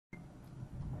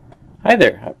Hi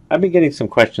there. I've been getting some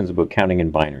questions about counting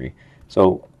in binary.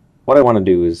 So what I want to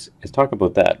do is talk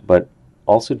about that, but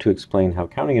also to explain how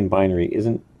counting in binary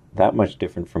isn't that much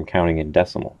different from counting in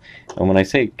decimal. And when I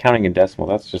say counting in decimal,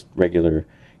 that's just regular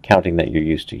counting that you're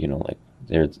used to, like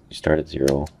there you start at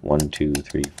 0, 1, 2,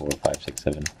 3, 4, 5, 6,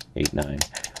 7, 8, 9,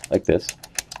 like this.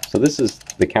 So this is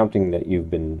the counting that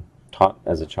you've been taught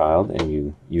as a child, and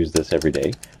you use this every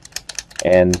day.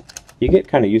 And you get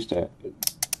kind of used to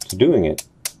doing it.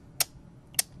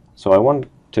 So I want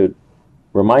to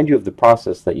remind you of the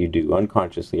process that you do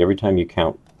unconsciously every time you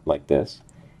count like this.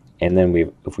 And then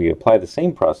if we apply the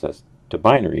same process to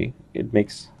binary, it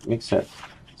makes sense.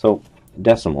 So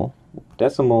decimal,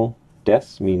 des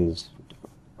means,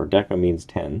 or deca means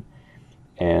 10.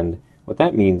 And what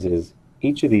that means is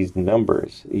each of these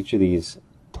numbers, each of these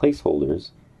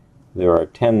placeholders, there are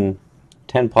 10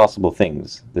 possible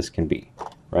things this can be,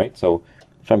 right? So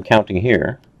if I'm counting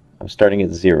here, I'm starting at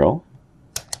 0.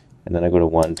 And then I go to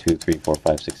 1, 2, 3, 4,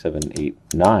 5, 6, 7, 8,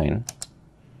 9.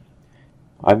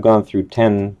 I've gone through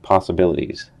 10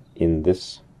 possibilities in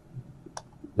this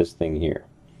thing here.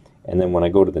 And then when I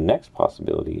go to the next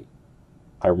possibility,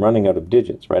 I'm running out of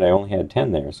digits, right? I only had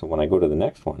 10 there, so when I go to the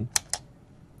next one,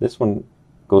 this one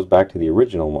goes back to the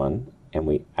original one, and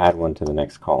we add one to the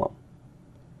next column,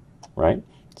 right?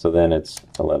 So then it's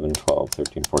 11, 12,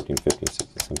 13, 14, 15,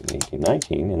 16, 17, 18,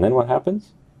 19, and then what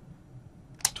happens?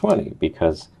 20,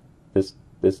 because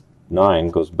this 9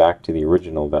 goes back to the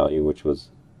original value, which was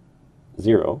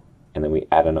 0, and then we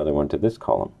add another one to this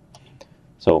column.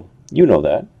 So you know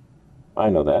that. I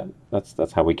know that.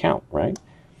 That's how we count, right?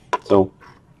 So,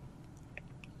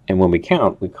 and when we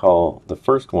count, we call the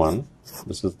first one,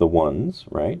 this is the ones,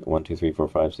 right? 1, 2, 3, 4,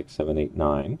 5, 6, 7, 8,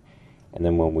 9. And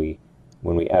then when we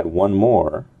add one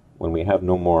more, when we have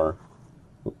no more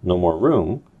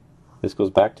room, this goes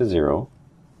back to 0,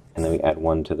 and then we add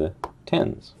 1 to the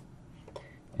tens.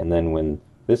 And then when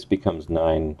this becomes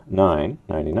 99,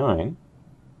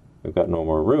 we've got no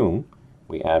more room,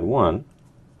 we add 1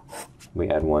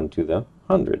 to the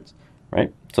hundreds,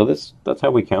 right? So that's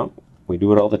how we count. We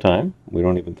do it all the time. We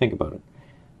don't even think about it.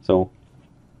 So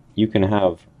you can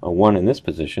have a 1 in this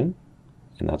position,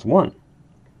 and that's 1.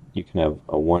 You can have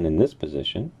a 1 in this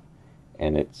position,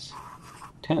 and it's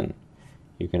 10.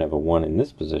 You can have a 1 in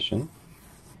this position,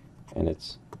 and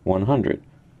it's 100.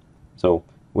 So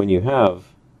when you have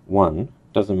 1,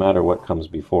 doesn't matter what comes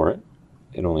before it,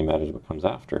 it only matters what comes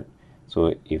after it.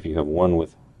 So if you have 1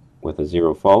 with a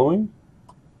 0 following,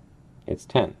 it's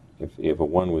 10. If you have a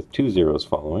 1 with 2 zeros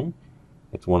following,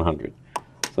 it's 100.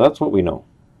 So that's what we know.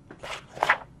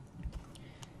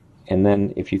 And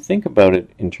then if you think about it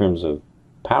in terms of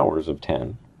powers of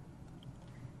 10,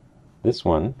 this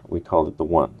one, we called it the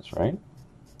ones, right?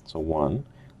 So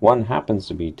 1 happens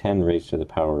to be 10 raised to the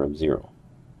power of 0.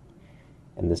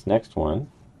 And this next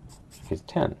one is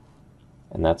 10,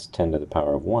 and that's 10 to the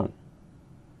power of 1.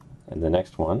 And the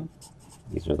next one,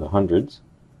 these are the hundreds,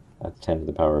 that's 10 to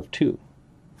the power of 2.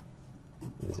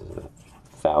 This is the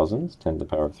thousands, 10 to the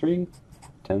power of 3,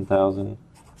 10,000,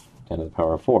 10 to the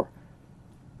power of 4.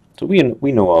 So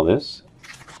we know all this.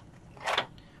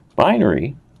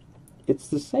 Binary, it's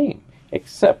the same,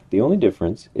 except the only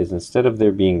difference is instead of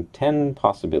there being 10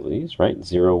 possibilities, right,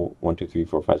 0, 1, 2, 3,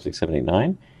 4, 5, 6, 7, 8,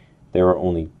 9, there are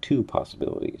only 2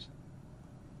 possibilities,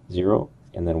 0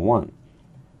 and then 1.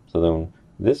 So then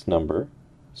this number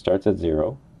starts at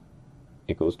 0,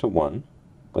 it goes to 1,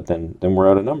 but then we're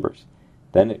out of numbers.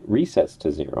 Then it resets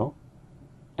to 0,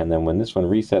 and then when this one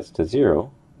resets to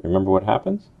 0, remember what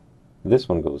happens? This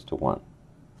one goes to 1,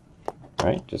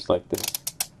 right? Just like this.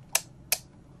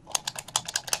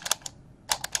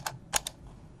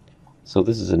 So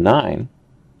this is a 9.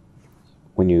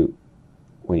 When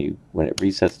it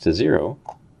resets to 0,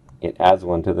 it adds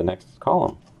 1 to the next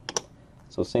column.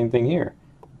 So same thing here.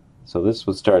 So this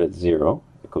would start at 0,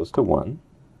 it goes to 1,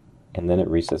 and then it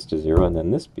resets to 0, and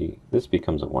then this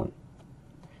becomes a 1.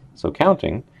 So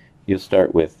counting, you'll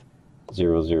start with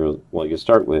 0, 0, well, you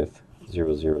start with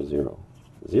 0, 0, 0,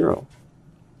 0.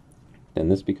 Then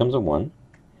this becomes a 1,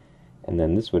 and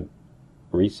then this would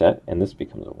reset, and this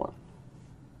becomes a 1.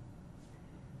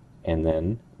 And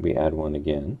then we add 1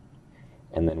 again,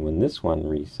 and then when this one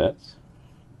resets,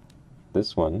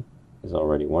 this one is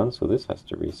already 1, so this has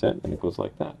to reset, and it goes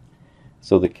like that.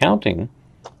 So the counting,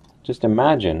 just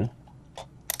imagine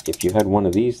if you had one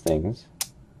of these things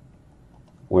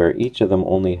where each of them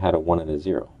only had a 1 and a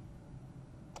 0.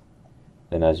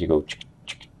 Then as you go,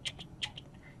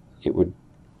 it would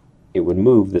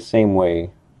move the same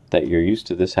way that you're used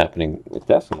to this happening with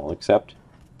decimal, except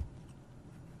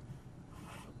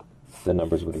the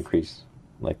numbers would increase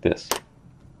like this.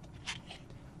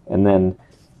 And then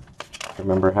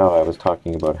remember how I was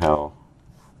talking about how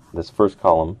this first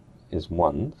column is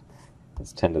 1s.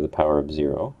 It's 10 to the power of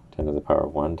 0, 10 to the power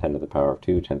of 1, 10 to the power of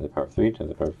 2, 10 to the power of 3, 10 to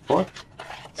the power of 4.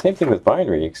 Same thing with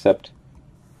binary, except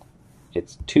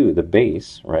it's 2, the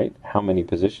base, right? How many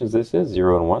positions this is?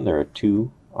 0 and 1. There are 2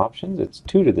 options. It's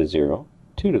 2 to the 0,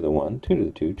 2 to the 1, 2 to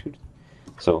the 2, 2 to the...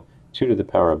 So 2 to the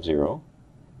power of 0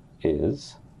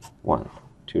 is 1.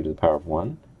 2 to the power of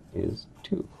 1 is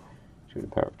 2. 2 to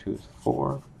the power of 2 is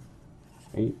 4,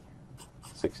 8,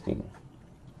 16.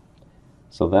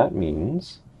 So that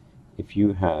means if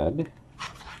you had,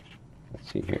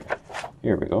 let's see here,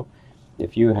 here we go.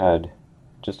 If you had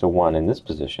just a 1 in this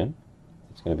position,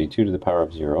 it's going to be 2 to the power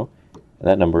of 0, and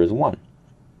that number is 1.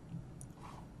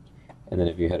 And then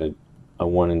if you had a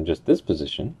 1 in just this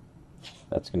position,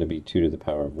 that's going to be 2 to the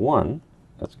power of 1,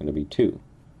 that's going to be 2.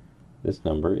 This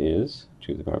number is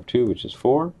 2 to the power of 2, which is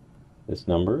 4. This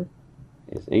number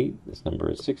is 8, this number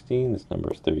is 16, this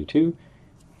number is 32.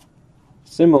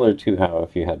 Similar to how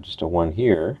if you had just a 1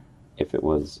 here, if it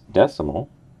was decimal,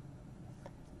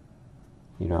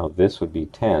 you know, this would be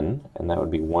 10, and that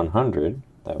would be 100,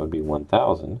 that would be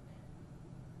 1,000,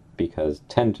 because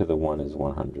 10 to the 1 is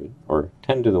 100, or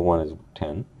 10 to the 1 is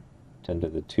 10, 10 to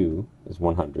the 2 is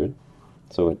 100,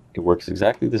 so it works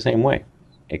exactly the same way,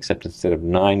 except instead of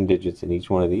 9 digits in each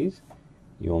one of these,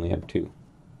 you only have 2.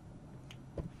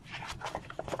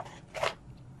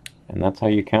 And that's how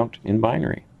you count in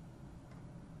binary.